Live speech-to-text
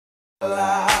La,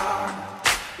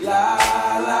 la,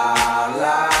 la,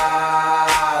 la,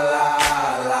 la,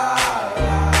 la.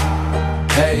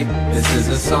 Hey, this is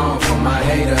a song for my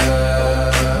haters.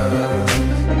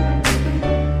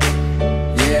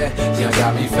 Yeah, you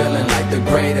got me feeling like the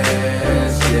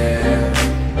greatest, yeah.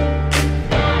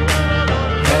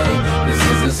 Hey, this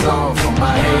is a song for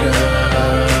my haters.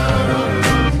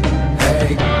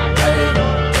 Hey, hey,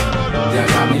 you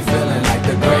got me feeling like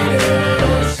the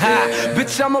greatest, yeah.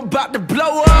 Bitch, I'm about to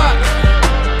blow up.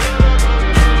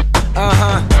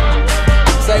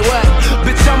 Say what?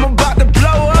 Bitch, I'm about to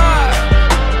blow up.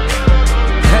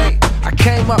 Hey, I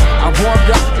came up, I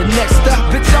warmed up. The next up,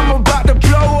 bitch, I'm about to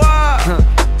blow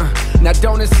up. Now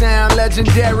don't it sound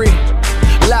legendary?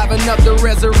 Liven up the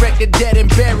resurrected, dead and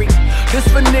buried. This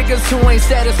for niggas who ain't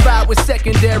satisfied with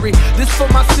secondary. This for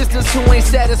my sisters who ain't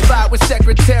satisfied with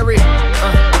secretary.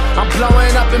 I'm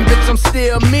blowing up and bitch, I'm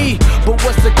still me. But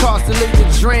what's the cost to live your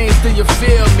dreams? Do you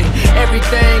feel me?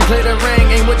 Everything glittering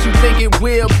ain't what you think it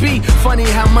will be. Funny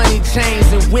how money,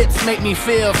 chains, and whips make me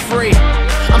feel free.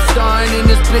 I'm starring in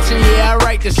this bitch and yeah, I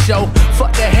write the show.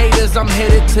 Fuck the haters, I'm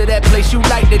headed to that place you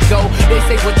like to go. They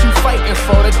say what you fighting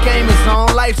for, the game is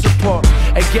on life support.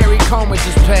 Hey, Gary Coleman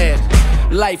just passed,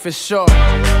 life is short.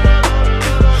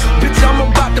 Bitch, I'm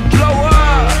about to blow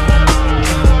up.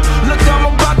 Look,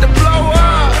 I'm about to blow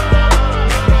up.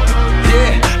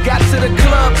 Yeah, got to the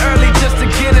club early just to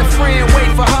get in free and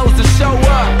wait for hoes to show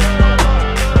up.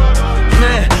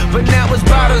 Man, but now it's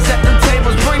bottles at them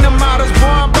tables, bring them models,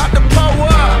 boy, I'm about to pull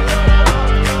up.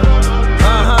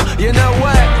 You know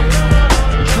what?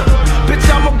 Bitch,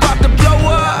 I'm about to blow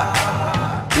up.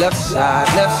 Left side,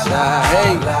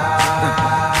 hey.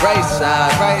 Right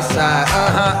side,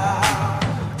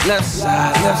 Left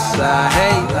side,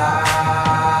 hey.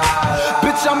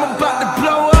 Bitch, I'm about to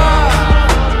blow up.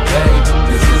 Hey,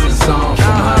 this is a song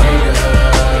for my haters.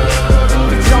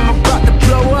 Bitch, I'm about to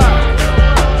blow up.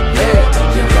 Yeah,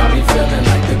 you got me feeling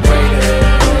like the greatest.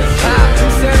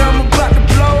 Said I'm about to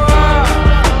blow up.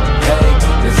 Hey,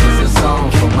 this is a song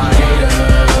for my haters.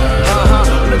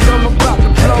 Look, I'm about to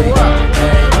blow up.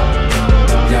 Hey,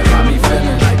 you got me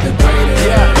feeling like the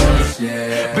greatest.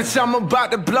 Yeah. Bitch, I'm about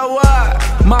to blow up.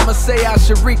 Mama say I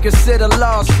should reconsider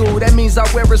law school. That means I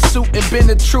wear a suit and bend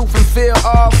the truth and feel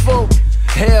awful.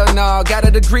 Hell nah, got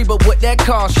a degree, but what that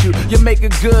cost you? You make a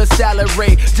good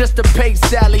salary just to pay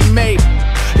Sally Mae.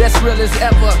 That's real as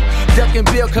ever. Ducking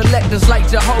bill collectors like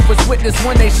Jehovah's Witness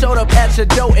when they showed up at your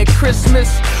door at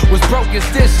Christmas. Was broke as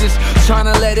dishes,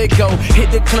 tryna let it go.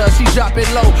 Hit the club, she drop it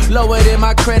low, lower than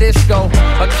my credit score.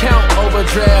 Account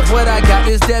overdraft, what I got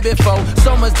is debit for.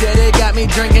 So much debt it got me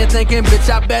drinking, thinking, bitch,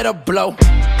 I better blow.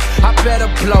 I better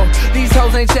blow. These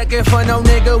hoes ain't checking for no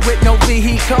nigga with no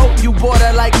vehicle. You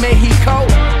border like Mexico.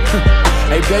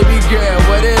 Hey baby girl,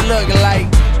 what it look like?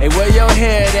 Hey, where your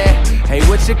hair at? Hey,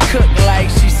 what you cook like?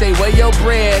 She say, where your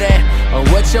bread at? Or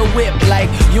what your whip like?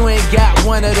 You ain't got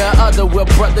one or the other, well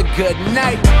brother, good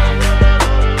night.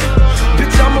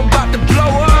 Bitch, I'm about to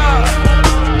blow up.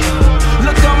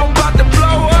 Look, I'm about to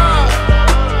blow up.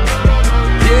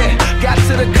 Yeah, got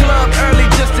to the club early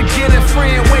just to get in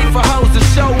free and wait for hoes to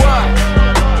show up.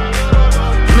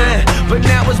 Man, but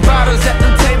now it's bottles at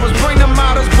them tables, bring them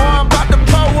models, boy, I'm about to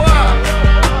pull up.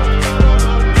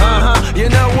 You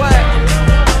know what?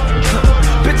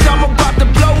 Bitch, I'm about to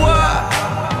blow up.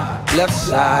 Left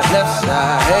side,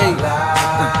 hey.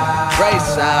 Right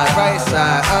side,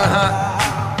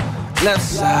 Left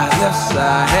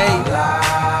side, hey.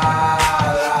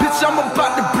 Bitch, I'm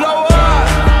about to blow up.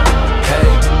 Hey,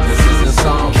 this is a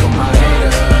song for my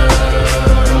haters.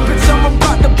 Bitch, I'm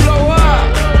about to blow up.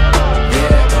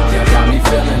 Yeah, you got me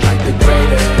feeling like the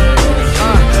greatest.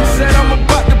 Said I'm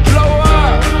about to blow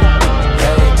up.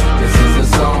 Hey, this is a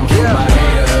song for my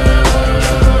haters.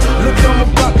 Look, I'm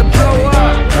about to blow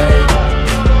up. Hey,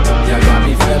 you got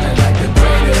me feeling like the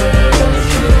greatest.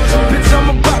 Bitch, I'm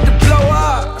about to blow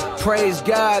up. Praise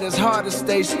God, it's hard to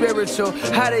stay spiritual.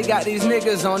 How they got these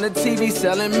niggas on the TV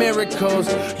selling miracles?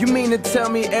 You mean to tell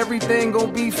me everything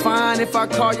gon' be fine if I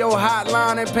call your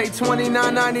hotline and pay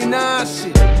 $29.99?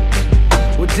 Shit.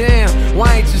 Well damn,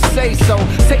 why ain't you say so?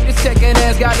 Take the check and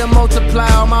ask God to multiply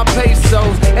all my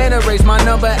pesos and erase my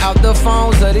number out the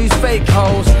phones of these fake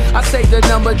hoes. I saved the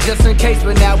number just in case,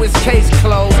 but now it's case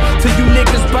closed. To you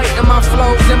niggas biting my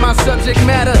flows and my subject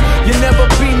matter, you never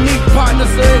be me, partner,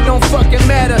 so it don't fucking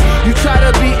matter. You try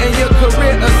to be in your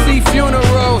career or see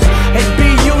funerals and be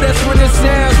you, that's when it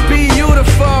sounds